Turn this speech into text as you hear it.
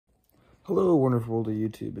Hello, wonderful world of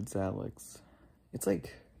YouTube, it's Alex. It's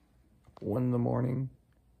like 1 in the morning,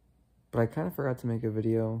 but I kind of forgot to make a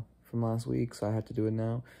video from last week, so I have to do it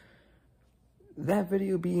now. That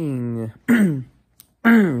video being,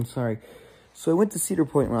 sorry, so I went to Cedar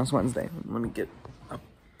Point last Wednesday. Let me get up.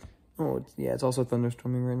 Oh, it's also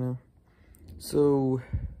thunderstorming right now. So,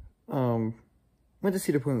 went to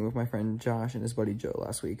Cedar Point with my friend Josh and his buddy Joe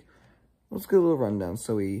last week. Let's get a little rundown.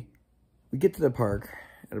 So we get to the park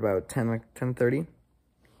at about 10:30,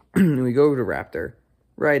 and we go over to Raptor.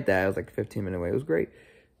 Right there, it was like a 15-minute away. It was great.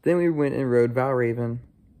 Then we went and rode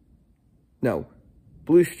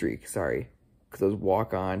Blue Streak, sorry, because it was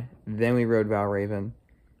walk on. Then we rode Valraven,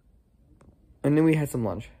 and then we had some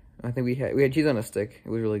lunch. I think we had cheese on a stick. It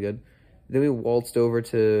was really good. Then we waltzed over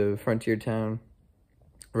to Frontier Town,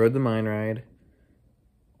 rode the mine ride,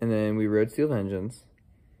 and then we rode Steel Vengeance.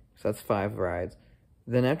 So that's 5 rides.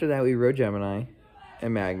 Then after that, we rode Gemini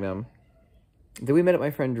and Magnum. Then we met up my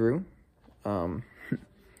friend Drew,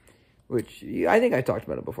 which I think I talked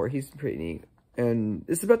about it before. He's pretty neat. And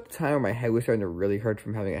it's about the time where my head was starting to really hurt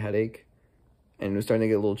from having a headache, and it was starting to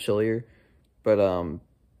get a little chillier. But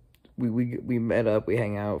we met up, we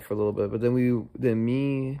hang out for a little bit. But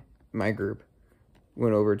then my group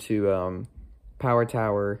went over to Power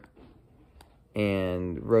Tower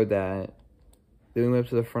and rode that. Then we went up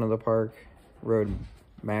to the front of the park, rode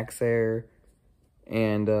Max Air,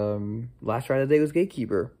 and last ride of the day was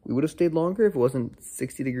Gatekeeper. We would have stayed longer if it wasn't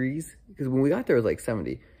 60 degrees, because when we got there it was like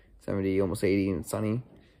 70, almost 80 and sunny.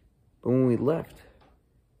 But when we left,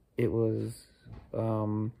 it was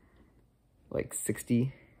like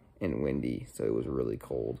 60 and windy, so it was really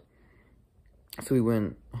cold. So we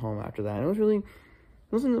went home after that, and it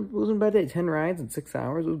wasn't a bad day. 10 rides in 6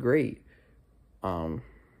 hours, it was great. I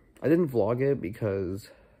didn't vlog it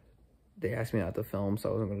because they asked me not to film, so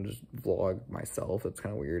I wasn't going to just vlog myself. That's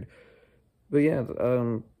kind of weird. But yeah,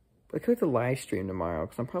 I could to live stream tomorrow,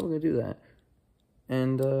 because I'm probably going to do that.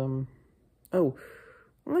 And, I'm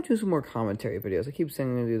going to do some more commentary videos. I keep saying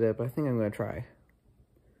I'm going to do that, but I think I'm going to try.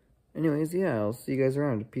 Anyways, yeah, I'll see you guys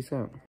around. Peace out.